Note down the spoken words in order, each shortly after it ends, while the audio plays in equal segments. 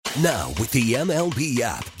Now, with the MLB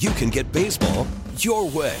app, you can get baseball your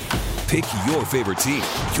way. Pick your favorite team,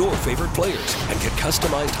 your favorite players, and get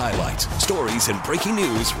customized highlights, stories, and breaking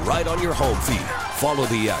news right on your home feed. Follow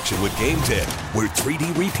the action with Game 10, where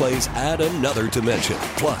 3D replays add another dimension.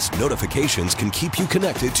 Plus, notifications can keep you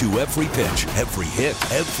connected to every pitch, every hit,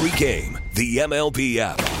 every game. The MLB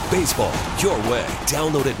app. Baseball your way.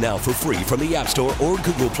 Download it now for free from the App Store or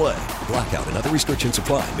Google Play. Blackout and other restrictions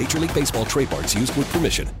apply. Major League Baseball trademarks used with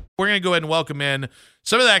permission. We're going to go ahead and welcome in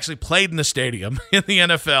somebody that actually played in the stadium in the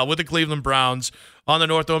NFL with the Cleveland Browns on the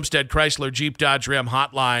North Olmsted Chrysler Jeep Dodge Ram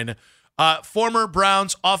hotline. Former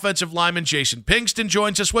Browns offensive lineman Jason Pinkston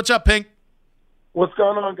joins us. What's up, Pink? What's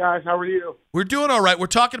going on, guys? How are you? We're doing all right. We're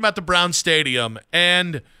talking about the Browns Stadium,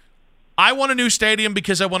 and I want a new stadium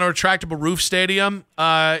because I want a retractable roof stadium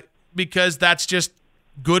because that's just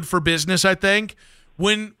good for business, I think.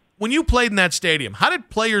 When you played in that stadium, how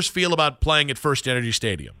did players feel about playing at First Energy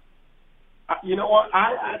Stadium? You know what?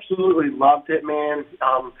 I absolutely loved it, man.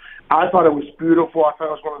 I thought it was beautiful. I thought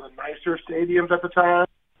it was one of the nicer stadiums at the time.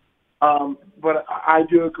 But I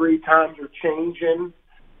do agree times are changing.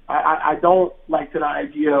 I don't like the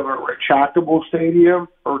idea of a retractable stadium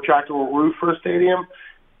or retractable roof for a stadium.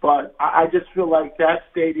 But I just feel like that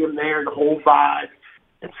stadium there, the whole vibe,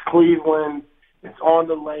 it's Cleveland, it's on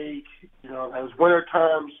the lake. You know, those winter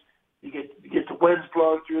times, you get the winds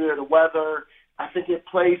blowing through there, the weather. I think it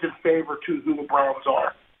plays in favor to who the Browns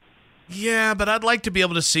are. Yeah, but I'd like to be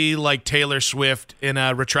able to see, like, Taylor Swift in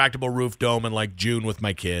a retractable roof dome in, like, June with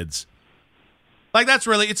my kids. Like, that's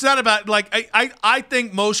really – it's not about – like, I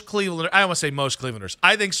think most Clevelanders – I don't want to say most Clevelanders.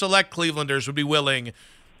 I think select Clevelanders would be willing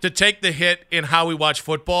to take the hit in how we watch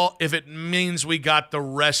football if it means we got the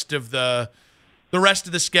rest of the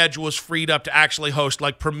schedule is freed up to actually host,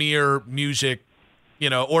 like, premier music, you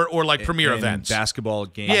know, or like premier events. Basketball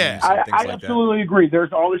games. Yeah. And things I like absolutely agree.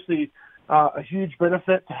 There's obviously a huge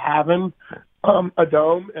benefit to having a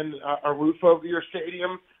dome and a roof over your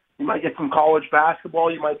stadium. You might get some college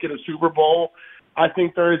basketball. You might get a Super Bowl. I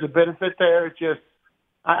think there is a benefit there. It's just,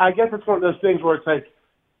 I guess it's one of those things where it's like,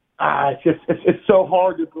 it's so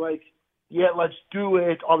hard to be like, yeah, let's do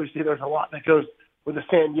it. Obviously, there's a lot that goes with the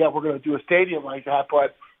saying, yeah, we're going to do a stadium like that.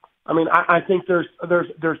 But I mean, I think there's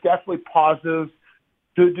definitely positives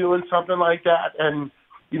to doing something like that. And,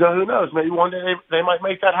 you know, who knows? Maybe one day they might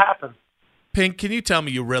make that happen. Pink, can you tell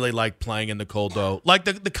me you really like playing in the cold, though? Like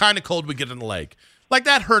the kind of cold we get in the lake. Like,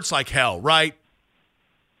 that hurts like hell, right?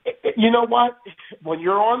 You know what? When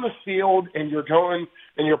you're on the field and you're going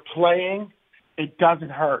and you're playing, it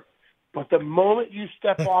doesn't hurt. But the moment you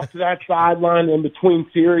step off to that sideline in between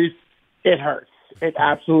series, it hurts. It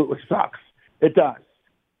absolutely sucks. It does.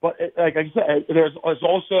 But like I said,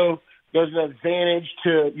 there's an advantage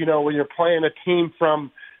to, you know, when you're playing a team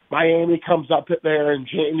from Miami comes up there in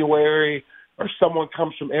January or someone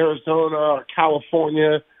comes from Arizona or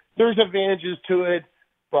California. There's advantages to it,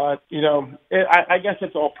 but, you know, I guess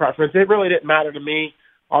it's all preference. It really didn't matter to me.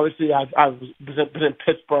 Obviously, I've been in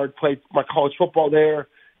Pittsburgh, played my college football there.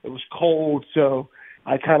 It was cold, so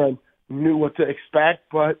I kind of knew what to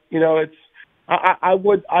expect. But, you know, I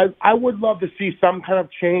would love to see some kind of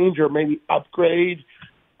change or maybe upgrade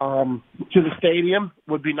to the stadium.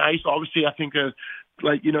 Would be nice. Obviously, I think,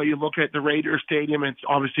 like, you know, you look at the Raiders Stadium. It's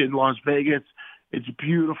obviously in Las Vegas. It's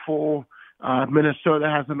beautiful. Minnesota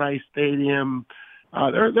has a nice stadium.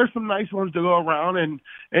 There's some nice ones to go around, and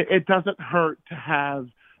it doesn't hurt to have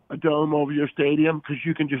a dome over your stadium because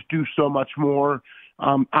you can just do so much more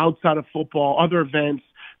outside of football, other events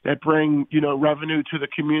that bring, you know, revenue to the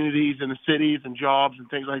communities and the cities and jobs and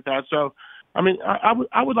things like that. So, I mean,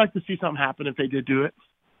 I would like to see something happen if they did do it.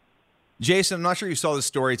 Jason, I'm not sure you saw this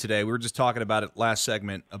story today. We were just talking about it last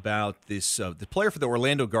segment about this the player for the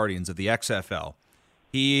Orlando Guardians of the XFL.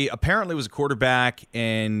 He apparently was a quarterback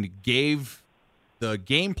and gave the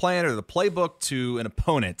game plan or the playbook to an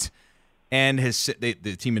opponent, and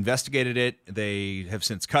the team investigated it. They have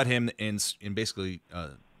since cut him and basically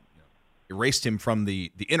erased him from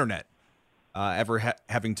the internet, ever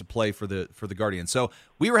having to play for the Guardians. So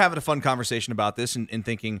we were having a fun conversation about this and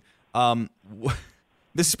thinking,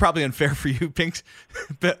 this is probably unfair for you, Pinks,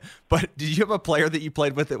 but did you have a player that you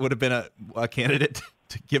played with that would have been a candidate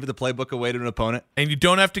to give the playbook away to an opponent? And you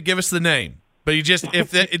don't have to give us the name, but you just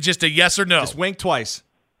it's just a yes or no. Just wink twice.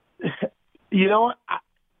 You know what?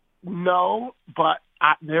 No, but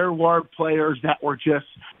there were players that were just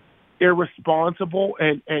irresponsible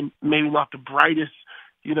and maybe not the brightest,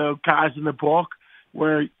 you know, guys in the book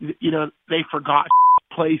where, you know, they forgot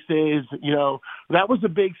places. You know, that was a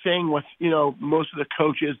big thing with, you know, most of the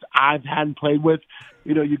coaches I've had played with.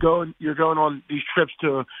 You know, you're going on these trips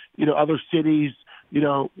to, you know, other cities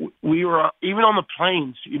we were even on the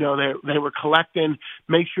planes. They were collecting.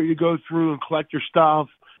 Make sure you go through and collect your stuff.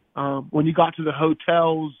 When you got to the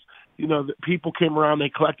hotels, the people came around. They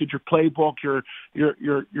collected your playbook,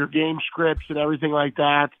 your game scripts, and everything like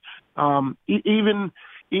that. Even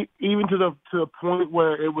to the point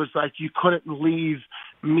where it was like you couldn't leave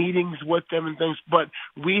meetings with them and things. But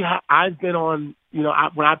I've been on,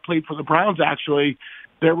 when I played for the Browns, actually,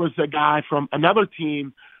 there was a guy from another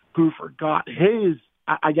team who forgot his.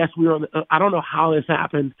 I guess we were on I don't know how this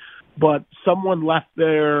happened, but someone left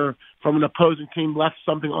there from an opposing team, left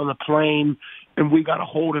something on the plane, and we got a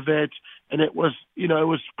hold of it. And it was, it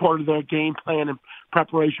was part of their game plan and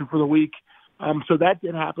preparation for the week. So that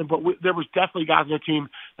did happen, but there was definitely guys on the team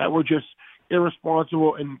that were just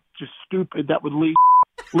irresponsible and just stupid that would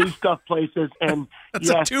leave stuff places. And that's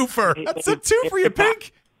a twofer. That's a two for you,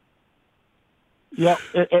 Pink. Yeah,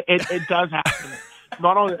 it does happen.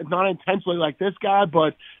 Not intentionally like this guy,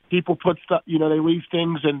 but people put stuff. They leave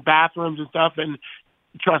things in bathrooms and stuff, and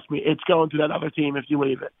trust me, it's going to that other team if you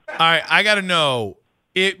leave it. All right, I got to know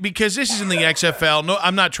because this is in the XFL. No,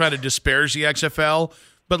 I'm not trying to disparage the XFL.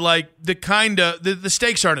 But like the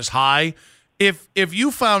stakes aren't as high. If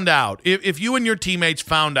you found out, if you and your teammates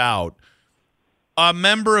found out a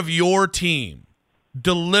member of your team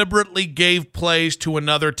deliberately gave plays to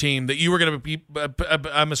another team that you were going to be,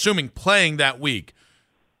 I'm assuming, playing that week,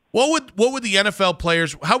 what would the NFL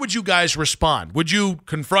players? How would you guys respond? Would you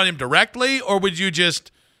confront him directly, or would you just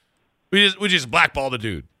blackball the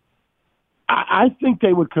dude? I think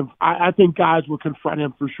they would. I think guys would confront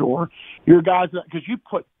him for sure. Your guys, because you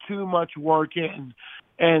put too much work in,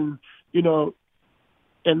 and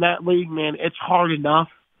in that league, man, it's hard enough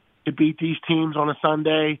to beat these teams on a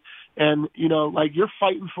Sunday, and like you're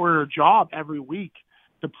fighting for your job every week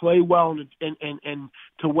to play well and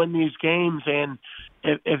to win these games. And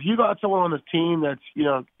if you got someone on the team that's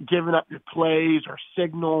giving up your plays or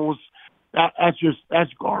signals.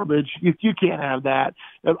 That's garbage. You can't have that.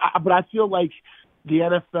 But I feel like the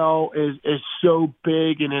NFL is so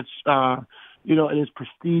big and it's and it's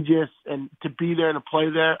prestigious, and to be there and to play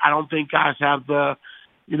there, I don't think guys have the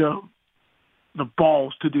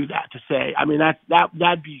balls to do that. To say, I mean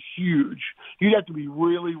that'd be huge. You'd have to be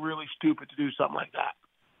really, really stupid to do something like that.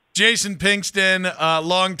 Jason Pinkston,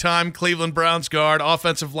 longtime Cleveland Browns guard,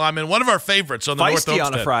 offensive lineman, one of our favorites on the North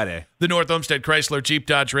Olmsted. on a Friday. The North Olmsted Chrysler Jeep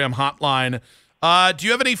Dodge Ram hotline. Do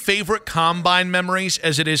you have any favorite Combine memories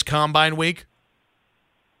as it is Combine week?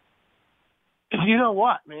 You know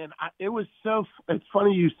what, man? It's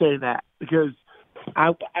funny you say that because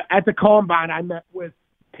at the Combine I met with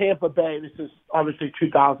Tampa Bay. This is obviously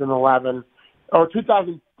 2011 or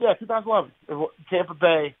 2011, Tampa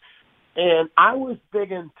Bay. And I was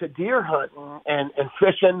big into deer hunting and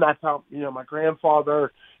fishing. That's how, my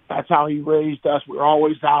grandfather, that's how he raised us. We were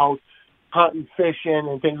always out hunting, fishing,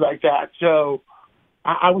 and things like that. So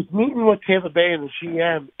I was meeting with Tampa Bay in the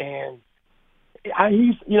GM, and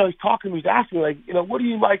he's talking, he's asking me, like, what do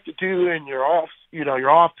you like to do in your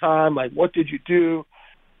off time? Like, what did you do?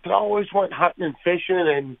 And I always went hunting and fishing,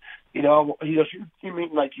 and, he goes, you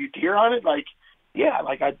mean like you deer hunted? Like, yeah,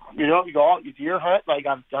 like you go out, you deer hunt, like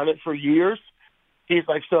I've done it for years. He's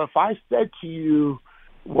like, so if I said to you,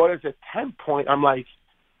 what is a 10-point? I'm like,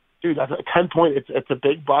 dude, that's a 10-point. It's a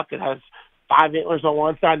big buck. It has 5 antlers on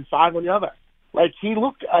one side and 5 on the other. Like he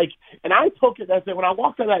looked like, and I took it as when I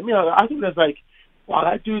walked out of that meal, I think it was like, wow,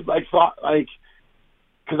 that dude like thought like,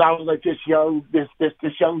 because I was like this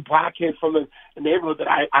young black kid from the neighborhood that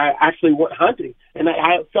I actually went hunting, and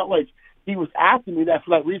I felt like he was asking me that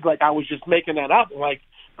for that reason, like I was just making that up. And like,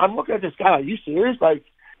 I'm looking at this guy, like, you serious? Like,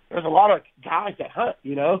 there's a lot of guys that hunt,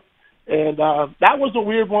 And that was a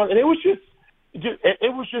weird one. And it was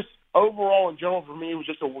just overall in general for me, it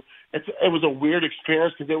was a weird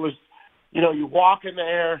experience because it was, you walk in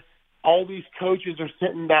there, all these coaches are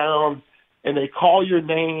sitting down, and they call your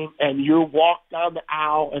name, and you walk down the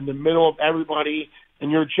aisle in the middle of everybody,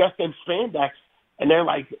 and you're just in spandex. And they're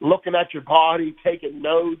like looking at your body, taking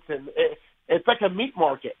notes, and it's like a meat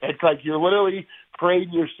market. It's like you're literally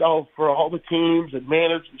parading yourself for all the teams and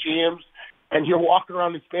managers and GMs, and you're walking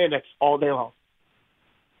around in spandex all day long.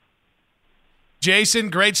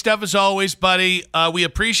 Jason, great stuff as always, buddy. We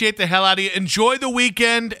appreciate the hell out of you. Enjoy the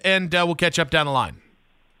weekend, and we'll catch up down the line.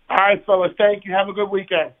 All right, fellas. Thank you. Have a good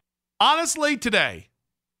weekend. Honestly, today,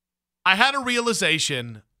 I had a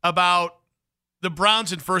realization about the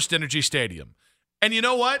Browns and First Energy Stadium. And you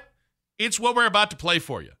know what? It's what we're about to play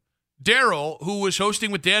for you. Daryl, who was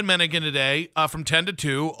hosting with Dan Mennigan today from 10 to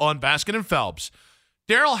 2 on Baskin and Phelps,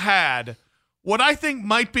 Daryl had what I think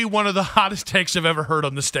might be one of the hottest takes I've ever heard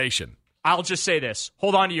on the station. I'll just say this.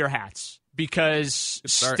 Hold on to your hats. because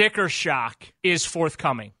sticker shock is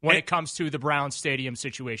forthcoming when it comes to the Browns Stadium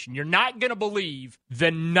situation. You're not going to believe the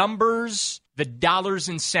numbers, the dollars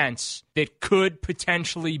and cents that could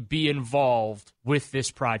potentially be involved with this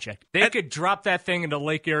project. They could drop that thing into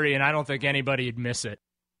Lake Erie, and I don't think anybody would miss it.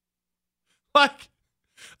 Like,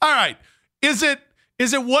 all right, is it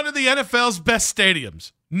one of the NFL's best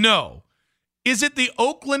stadiums? No. Is it the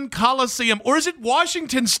Oakland Coliseum, or is it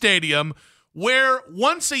Washington Stadium, where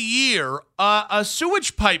once a year a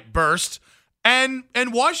sewage pipe bursts and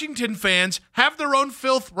Washington fans have their own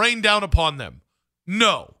filth rained down upon them?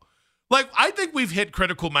 No. Like, I think we've hit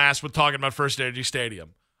critical mass with talking about First Energy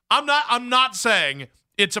Stadium. I'm not saying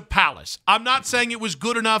it's a palace. I'm not saying it was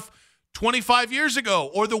good enough 25 years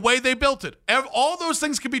ago or the way they built it. All those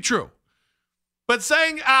things can be true. But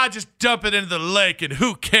saying, just dump it into the lake and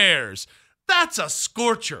who cares? That's a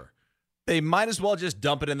scorcher. They might as well just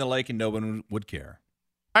dump it in the lake and no one would care.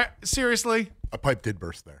 Seriously? A pipe did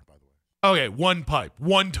burst there, by the way. Okay, one pipe,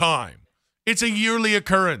 one time. It's a yearly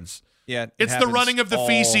occurrence. Yeah, it's the running of the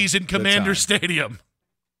feces in Commander Stadium.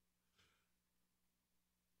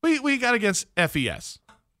 We got against FES.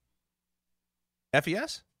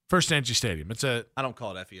 FES? First Energy Stadium. I don't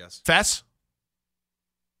call it FES. Fess?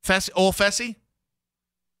 Old Fessy?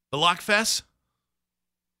 The Lock Fess?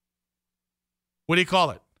 What do you call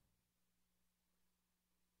it?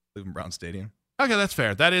 Cleveland Brown Stadium. Okay, that's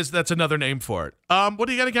fair. That's another name for it. What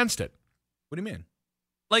do you got against it? What do you mean?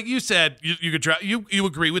 Like you said, you could you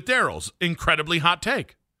agree with Daryl's incredibly hot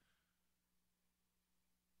take.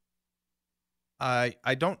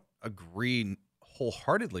 I don't agree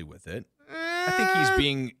wholeheartedly with it. I think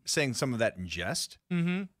he's saying some of that in jest.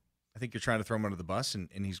 Mm-hmm. I think you're trying to throw him under the bus, and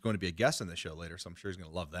he's going to be a guest on the show later, so I'm sure he's going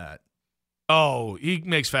to love that. Oh, he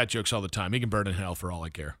makes fat jokes all the time. He can burn in hell for all I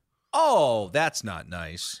care. Oh, that's not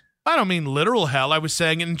nice. I don't mean literal hell. I was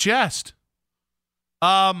saying it in jest.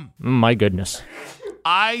 My goodness.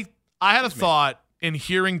 I had a thought in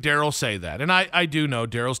hearing Daryl say that, and I do know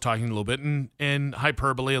Daryl's talking a little bit in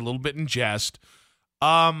hyperbole, a little bit in jest.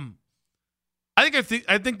 I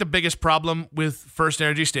think the biggest problem with First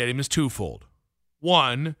Energy Stadium is twofold.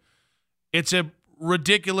 One, it's a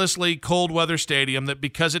ridiculously cold weather stadium that,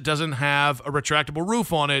 because it doesn't have a retractable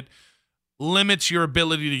roof on it, limits your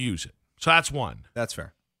ability to use it. So that's one. That's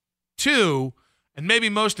fair. Two, and maybe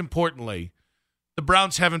most importantly, the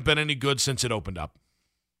Browns haven't been any good since it opened up.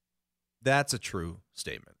 That's a true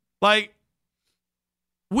statement. Like,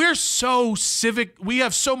 we're so civic. We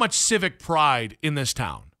have so much civic pride in this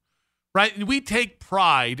town, right? We take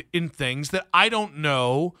pride in things that I don't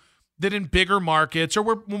know that in bigger markets, or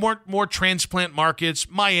we're more transplant markets,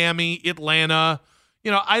 Miami, Atlanta,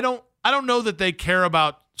 I don't know that they care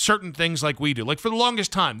about certain things like we do. Like, for the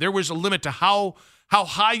longest time, there was a limit to how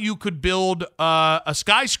high you could build a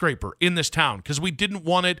skyscraper in this town, because we didn't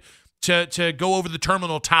want it to go over the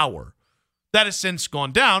terminal tower. That has since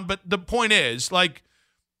gone down, but the point is, like,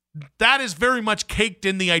 that is very much caked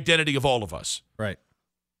in the identity of all of us. Right.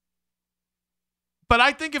 But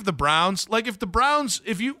I think the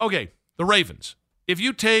Ravens,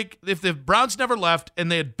 if the Browns never left and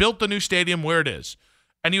they had built the new stadium where it is,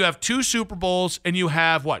 and you have 2 Super Bowls and you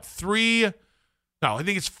have I think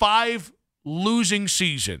it's 5 losing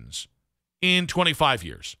seasons in 25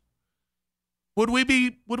 years. Would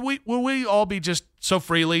we all be just so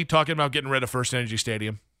freely talking about getting rid of First Energy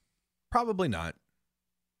Stadium? Probably not.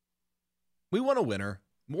 We want a winner.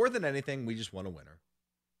 More than anything, we just want a winner.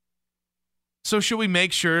 So should we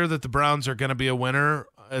make sure that the Browns are going to be a winner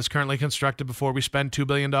as currently constructed before we spend $2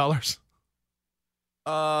 billion?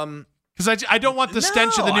 Because I don't want the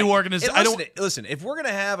stench of the new organization. Listen, if we're going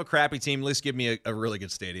to have a crappy team, at least give me a really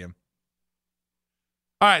good stadium.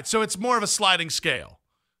 All right, so it's more of a sliding scale.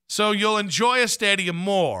 So you'll enjoy a stadium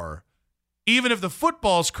more, even if the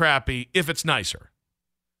football's crappy, if it's nicer.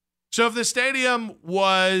 So if the stadium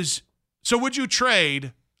was... So would you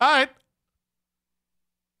trade... All right.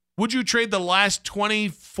 Would you trade the last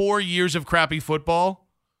 24 years of crappy football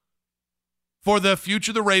for the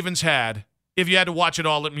future the Ravens had if you had to watch it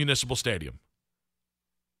all at Municipal Stadium?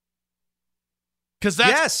 Because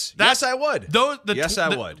yes, I would. I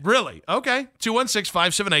would. Really? Okay.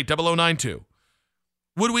 216-578-0092.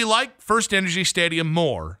 Would we like First Energy Stadium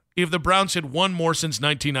more if the Browns had won more since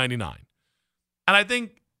 1999? And I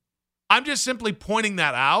think I'm just simply pointing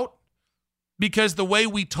that out because the way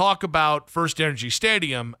we talk about First Energy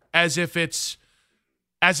Stadium as if it's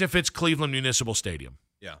Cleveland Municipal Stadium.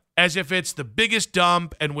 Yeah. As if it's the biggest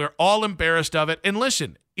dump and we're all embarrassed of it. And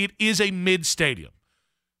listen, it is a mid-stadium.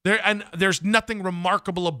 There's nothing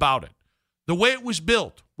remarkable about it. The way it was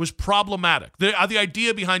built was problematic. The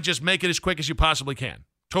idea behind just make it as quick as you possibly can.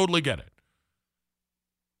 Totally get it.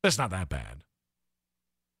 It's not that bad.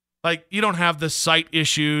 Like, you don't have the sight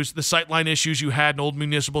issues, the sightline issues you had in Old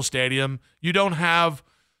Municipal Stadium. You don't have,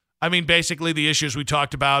 basically the issues we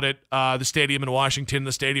talked about at the stadium in Washington,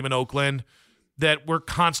 the stadium in Oakland, that were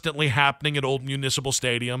constantly happening at Old Municipal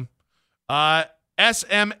Stadium.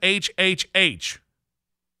 SMHHH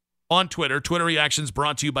on Twitter. Twitter reactions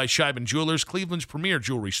brought to you by Scheiben Jewelers, Cleveland's premier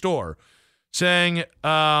jewelry store, saying it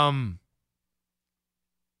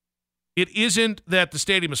isn't that the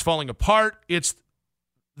stadium is falling apart. It's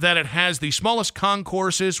that it has the smallest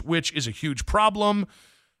concourses, which is a huge problem,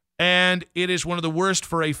 and it is one of the worst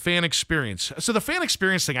for a fan experience. So the fan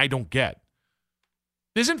experience thing I don't get.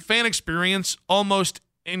 Isn't fan experience almost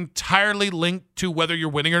entirely linked to whether you're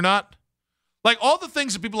winning or not? Like, all the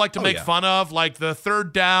things that people like to make fun of, like the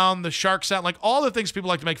third down, the shark sound, like all the things people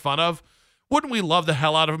like to make fun of, wouldn't we love the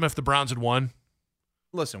hell out of them if the Browns had won?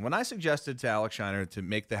 Listen, when I suggested to Alex Shiner to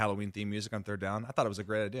make the Halloween theme music on third down, I thought it was a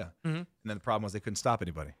great idea. Mm-hmm. And then the problem was they couldn't stop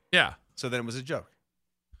anybody. Yeah. So then it was a joke.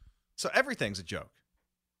 So everything's a joke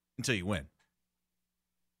until you win.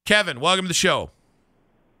 Kevin, welcome to the show.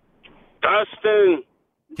 Dustin.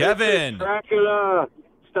 Kevin. Dracula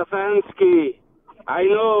Stefanski. I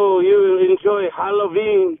know you enjoy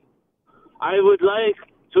Halloween. I would like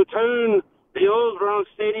to turn the old Brown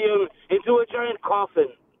Stadium into a giant coffin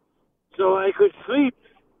so I could sleep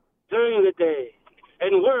during the day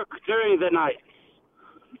and work during the night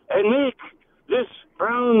and make this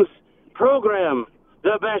Browns program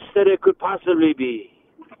the best that it could possibly be.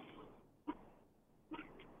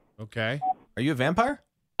 Okay. Are you a vampire?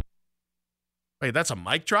 Wait, that's a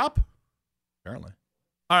mic drop? Apparently.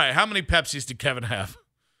 All right, how many Pepsis did Kevin have?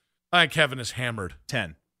 I think Kevin is hammered.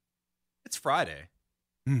 10. It's Friday.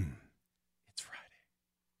 It's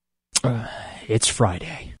Friday. It's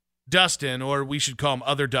Friday. Dustin, or we should call him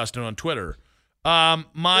Other Dustin on Twitter. There's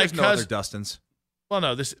no other Dustins. Well,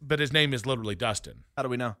 no, but his name is literally Dustin. How do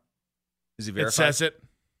we know? Is he verified? It says it.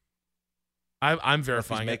 I'm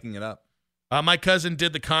verifying He's making it up. My cousin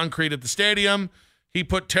did the concrete at the stadium. He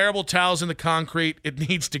put terrible towels in the concrete. It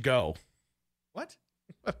needs to go. What?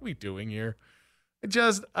 What are we doing here?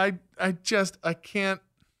 I can't.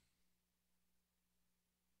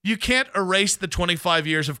 You can't erase the 25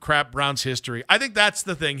 years of crap Browns history. I think that's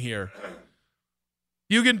the thing here.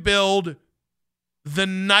 You can build the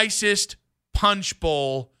nicest punch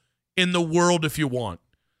bowl in the world if you want.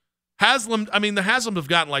 The Haslam have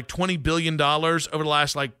gotten like $20 billion over the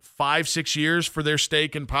last like 5-6 years for their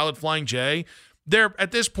stake in Pilot Flying J.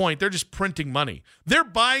 At this point, they're just printing money. They're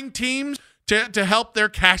buying teams to help their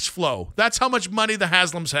cash flow. That's how much money the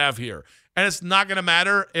Haslams have here. And it's not going to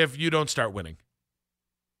matter if you don't start winning.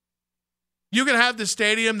 You can have the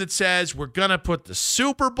stadium that says we're going to put the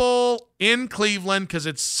Super Bowl in Cleveland because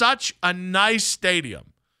it's such a nice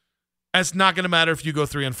stadium. And it's not going to matter if you go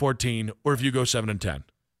 3-14 or if you go 7-10.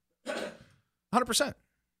 100%.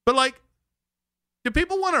 But, like, do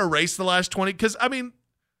people want to erase the last 20? Because,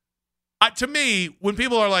 to me, when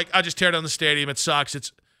people are like, I just tear down the stadium, it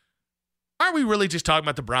sucks. Aren't we really just talking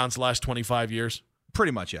about the Browns the last 25 years?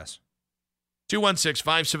 Pretty much, yes.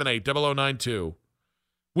 216-578-0092.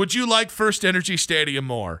 Would you like First Energy Stadium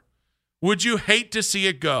more? Would you hate to see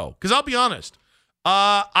it go? Because I'll be honest,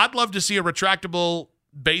 I'd love to see a retractable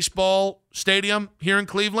baseball stadium here in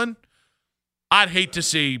Cleveland. I'd hate to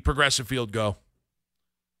see Progressive Field go.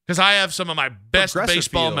 Because I have some of my best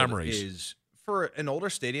baseball Field memories. For an older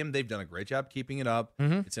stadium, they've done a great job keeping it up.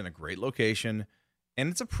 Mm-hmm. It's in a great location, and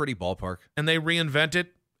it's a pretty ballpark. And they reinvent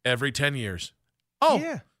it every 10 years. Oh,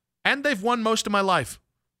 yeah. And they've won most of my life.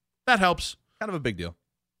 That helps. Kind of a big deal.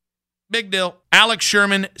 Big deal. Alex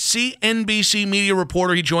Sherman, CNBC media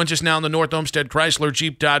reporter. He joins us now on the North Olmsted Chrysler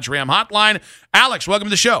Jeep Dodge Ram hotline. Alex, welcome to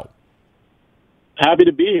the show. Happy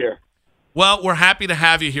to be here. Well, we're happy to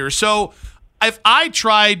have you here. So if I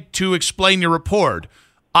tried to explain your report,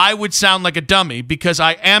 I would sound like a dummy because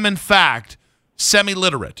I am, in fact,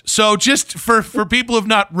 semi-literate. So just for people who have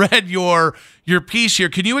not read your piece here,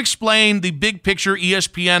 can you explain the big picture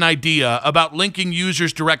ESPN idea about linking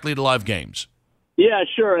users directly to live games? Yeah,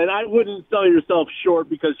 sure. And I wouldn't sell yourself short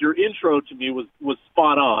because your intro to me was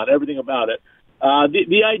spot on, everything about it.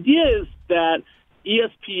 The idea is that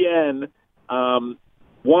ESPN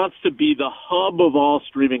wants to be the hub of all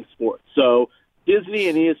streaming sports. So Disney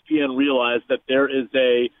and ESPN realize that there is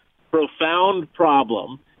a profound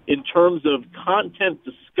problem in terms of content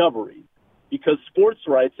discovery because sports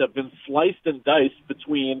rights have been sliced and diced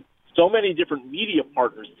between so many different media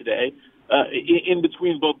partners today, in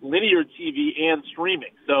between both linear TV and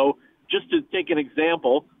streaming. So just to take an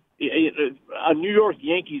example, a New York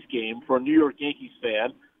Yankees game for a New York Yankees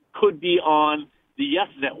fan could be on the Yes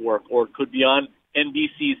Network or it could be on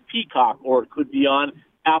NBC's Peacock, or it could be on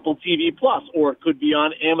Apple TV Plus, or it could be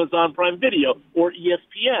on Amazon Prime Video or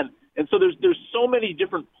ESPN. And so there's so many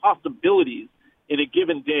different possibilities in a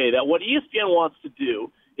given day that what ESPN wants to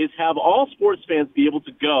do is have all sports fans be able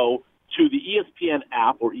to go to the ESPN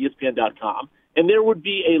app or ESPN.com, and there would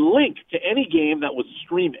be a link to any game that was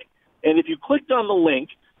streaming. And if you clicked on the link,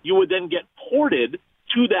 you would then get ported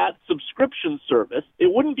to that subscription service.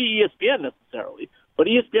 It wouldn't be ESPN necessarily, but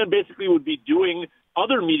ESPN basically would be doing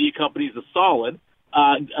other media companies a solid,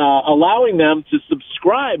 allowing them to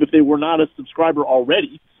subscribe, if they were not a subscriber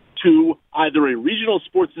already, to either a regional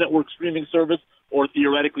sports network streaming service or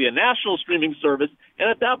theoretically a national streaming service, and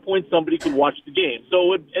at that point somebody could watch the game.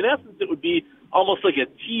 So in essence, it would be almost like a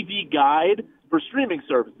TV guide for streaming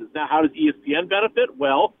services. Now, how does ESPN benefit?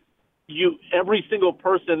 Well, every single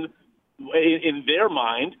person in their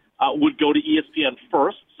mind would go to ESPN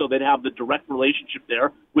first, so they'd have the direct relationship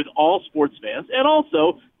there with all sports fans, and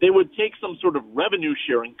also they would take some sort of revenue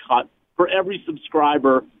sharing cut for every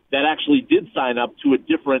subscriber that actually did sign up to a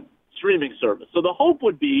different streaming service. So the hope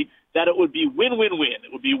would be that it would be win-win-win.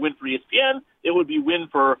 It would be a win for ESPN, it would be a win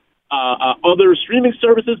for other streaming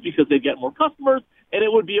services because they get more customers, and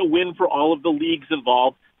it would be a win for all of the leagues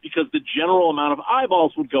involved because the general amount of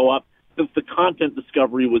eyeballs would go up since the content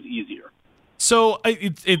discovery was easier. So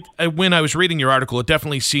when I was reading your article, it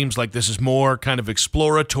definitely seems like this is more kind of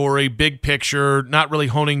exploratory, big picture, not really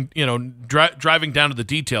honing, driving down to the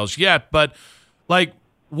details yet. But like,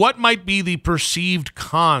 what might be the perceived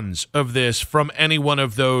cons of this from any one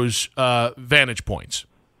of those vantage points?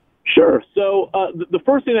 Sure. So the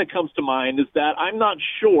first thing that comes to mind is that I'm not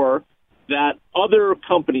sure that other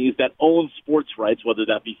companies that own sports rights, whether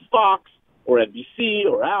that be Fox or NBC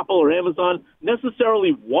or Apple or Amazon,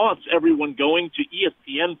 necessarily wants everyone going to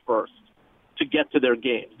ESPN first to get to their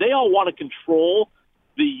games. They all want to control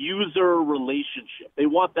the user relationship. They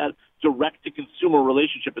want that direct-to-consumer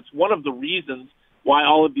relationship. It's one of the reasons why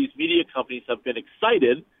all of these media companies have been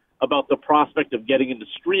excited about the prospect of getting into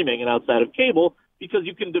streaming and outside of cable, because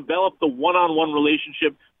you can develop the one-on-one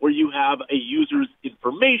relationship where you have a user's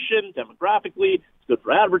information demographically. It's good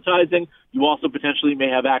for advertising. You also potentially may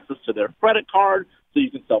have access to their credit card, so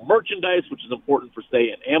you can sell merchandise, which is important for,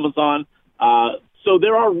 say, an Amazon. So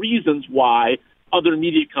there are reasons why other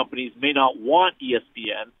media companies may not want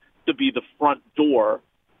ESPN to be the front door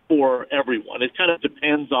for everyone. It kind of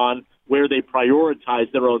depends on where they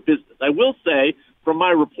prioritize their own business. I will say, from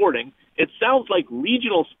my reporting, it sounds like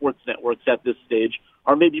regional sports networks at this stage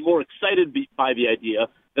are maybe more excited by the idea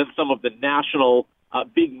than some of the national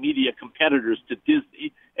big media competitors to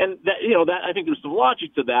Disney. And that I think there's some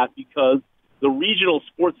logic to that because the regional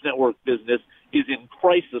sports network business is in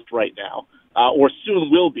crisis right now, or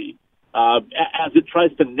soon will be, as it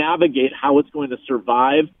tries to navigate how it's going to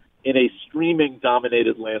survive in a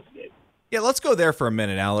streaming-dominated landscape. Yeah, let's go there for a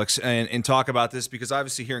minute, Alex, and talk about this, because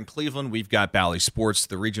obviously here in Cleveland, we've got Bally Sports,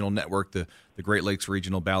 the regional network, the Great Lakes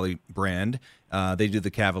Regional Bally brand. They do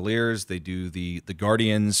the Cavaliers, they do the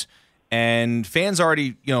Guardians, and fans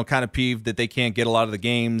already, kind of peeved that they can't get a lot of the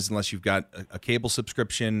games unless you've got a cable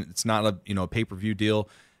subscription. It's not a pay-per-view deal.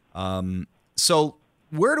 So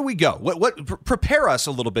where do we go? What prepare us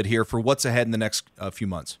a little bit here for what's ahead in the next few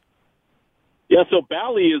months. Yeah, so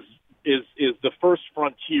Bally is the first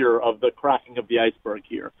frontier of the cracking of the iceberg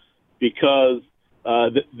here, because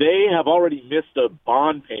they have already missed a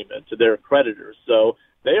bond payment to their creditors. So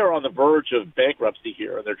they are on the verge of bankruptcy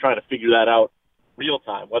here, and they're trying to figure that out real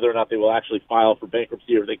time, whether or not they will actually file for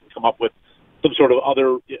bankruptcy or they can come up with some sort of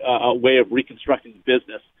other way of reconstructing the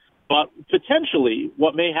business. But potentially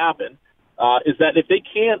what may happen is that if they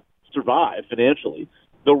can't survive financially,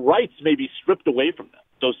 the rights may be stripped away from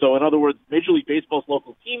them. So in other words, Major League Baseball's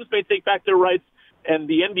local teams may take back their rights, and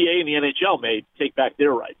the NBA and the NHL may take back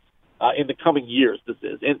their rights in the coming years, this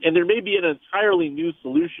is. And there may be an entirely new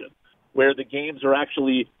solution where the games are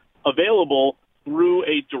actually available through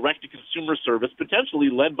a direct-to-consumer service, potentially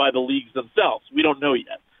led by the leagues themselves. We don't know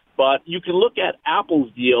yet. But you can look at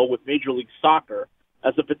Apple's deal with Major League Soccer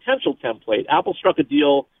as a potential template. Apple struck a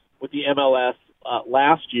deal with the MLS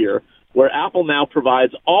last year where Apple now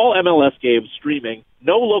provides all MLS games streaming,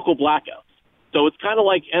 no local blackouts. So it's kind of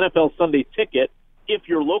like NFL Sunday Ticket if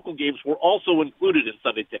your local games were also included in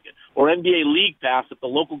Sunday Ticket, or NBA League Pass if the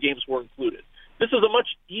local games were included. This is a much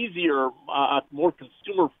easier, more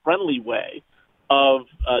consumer-friendly way of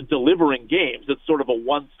delivering games. It's sort of a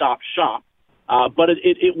one-stop shop. But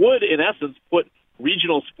it would, in essence, put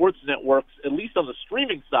regional sports networks, at least on the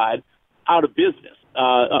streaming side, out of business.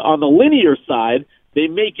 On the linear side, they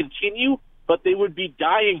may continue, but they would be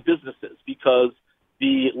dying businesses because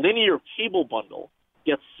the linear cable bundle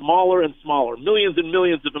gets smaller and smaller. Millions and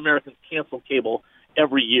millions of Americans cancel cable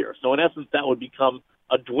every year. So in essence, that would become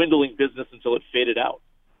a dwindling business until it faded out.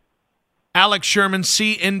 Alex Sherman,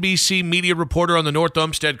 CNBC media reporter on the North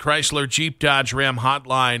Olmsted Chrysler Jeep Dodge Ram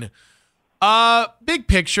hotline. Big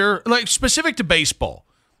picture, like specific to baseball,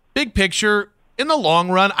 big picture, in the long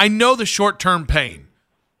run, I know the short-term pain.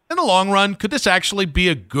 In the long run, could this actually be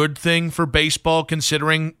a good thing for baseball,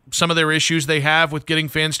 considering some of their issues they have with getting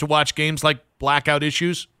fans to watch games, like blackout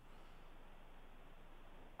issues?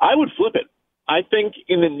 I would flip it. I think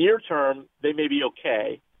in the near term, they may be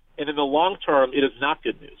okay. And in the long term, it is not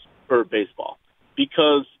good news for baseball,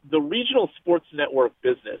 because the regional sports network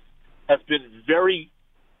business has been very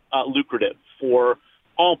lucrative for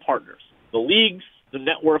all partners, the leagues, the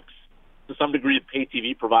networks, to some degree the pay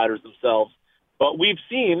TV providers themselves. But we've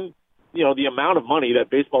seen, the amount of money that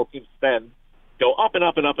baseball teams spend go up and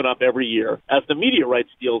up and up and up every year as the media rights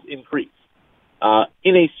deals increase.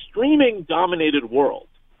 In a streaming-dominated world,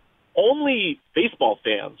 only baseball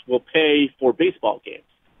fans will pay for baseball games.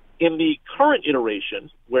 In the current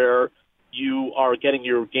iteration, where you are getting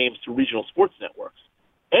your games through regional sports networks,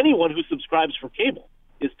 anyone who subscribes for cable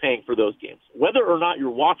is paying for those games, whether or not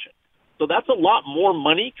you're watching. So that's a lot more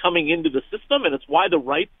money coming into the system, and it's why the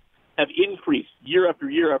rights have increased year after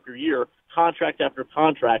year after year, contract after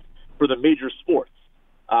contract for the major sports.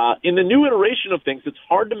 In the new iteration of things, it's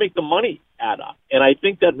hard to make the money add up. And I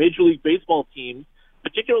think that Major League Baseball teams,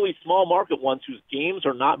 particularly small market ones whose games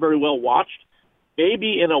are not very well watched, may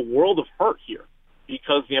be in a world of hurt here,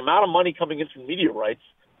 because the amount of money coming in from media rights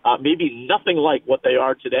may be nothing like what they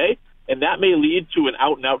are today, and that may lead to an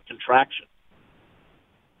out-and-out contraction.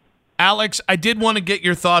 Alex, I did want to get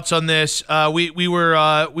your thoughts on this. We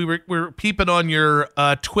were peeping on your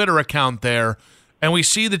Twitter account there, and we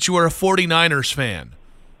see that you are a 49ers fan.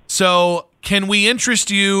 So can we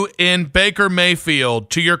interest you in Baker Mayfield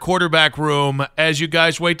to your quarterback room as you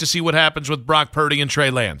guys wait to see what happens with Brock Purdy and Trey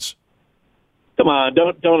Lance? Come on,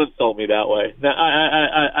 don't insult me that way.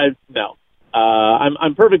 No.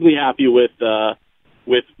 I'm perfectly happy with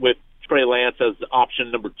Trey Lance as option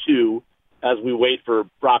number 2 as we wait for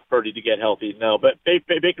Brock Purdy to get healthy. No, but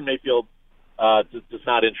Baker Mayfield does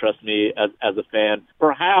not interest me as a fan.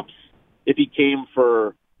 Perhaps if he came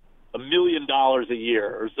for $1 million a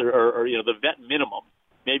year or the vet minimum,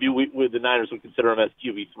 maybe the Niners would consider him as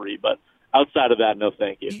QB3. But outside of that, no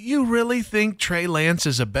thank you. You really think Trey Lance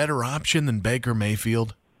is a better option than Baker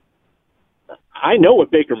Mayfield? I know what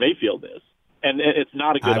Baker Mayfield is, and it's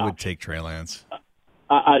not a good option. I would take Trey Lance.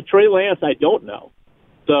 Trey Lance, I don't know.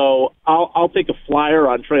 So I'll take a flyer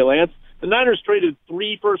on Trey Lance. The Niners traded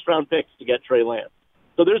 3 first-round picks to get Trey Lance.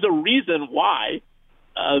 So there's a reason why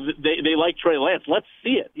they like Trey Lance. Let's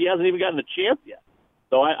see it. He hasn't even gotten a chance yet.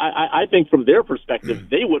 So I think from their perspective,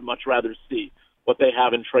 they would much rather see what they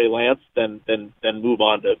have in Trey Lance than move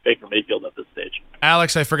on to Baker Mayfield at this stage.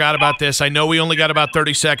 Alex, I forgot about this. I know we only got about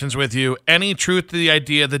 30 seconds with you. Any truth to the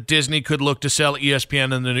idea that Disney could look to sell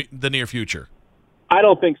ESPN in the near future? I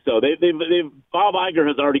don't think so. Bob Iger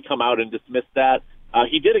has already come out and dismissed that.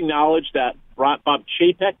 He did acknowledge that Bob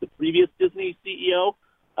Chapek, the previous Disney CEO,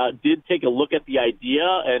 did take a look at the idea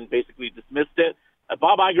and basically dismissed it.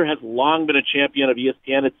 Bob Iger has long been a champion of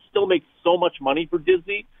ESPN. It still makes so much money for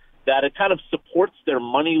Disney that it kind of supports their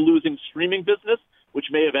money-losing streaming business, which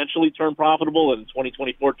may eventually turn profitable in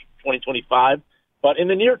 2024, 2025. But in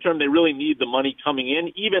the near term, they really need the money coming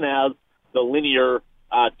in, even as the linear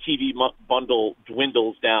TV bundle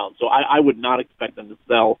dwindles down. So I would not expect them to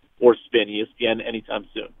sell or spin ESPN anytime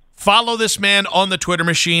soon. Follow this man on the Twitter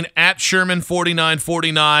machine at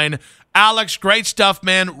Sherman4949. Alex, great stuff,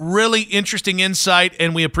 man. Really interesting insight,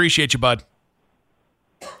 and we appreciate you, bud.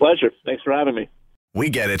 Pleasure. Thanks for having me. We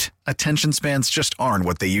get it. Attention spans just aren't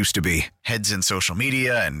what they used to be. Heads in social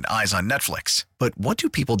media and eyes on Netflix. But what do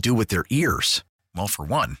people do with their ears? Well, for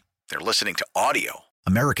one, they're listening to audio.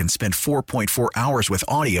 Americans spend 4.4 hours with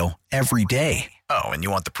audio every day. Oh, and you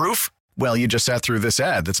want the proof? Well, you just sat through this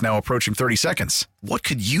ad that's now approaching 30 seconds. What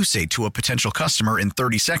could you say to a potential customer in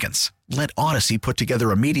 30 seconds? Let Odyssey put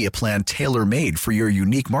together a media plan tailor-made for your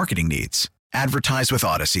unique marketing needs. Advertise with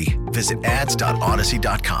Odyssey. Visit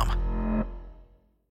ads.odyssey.com.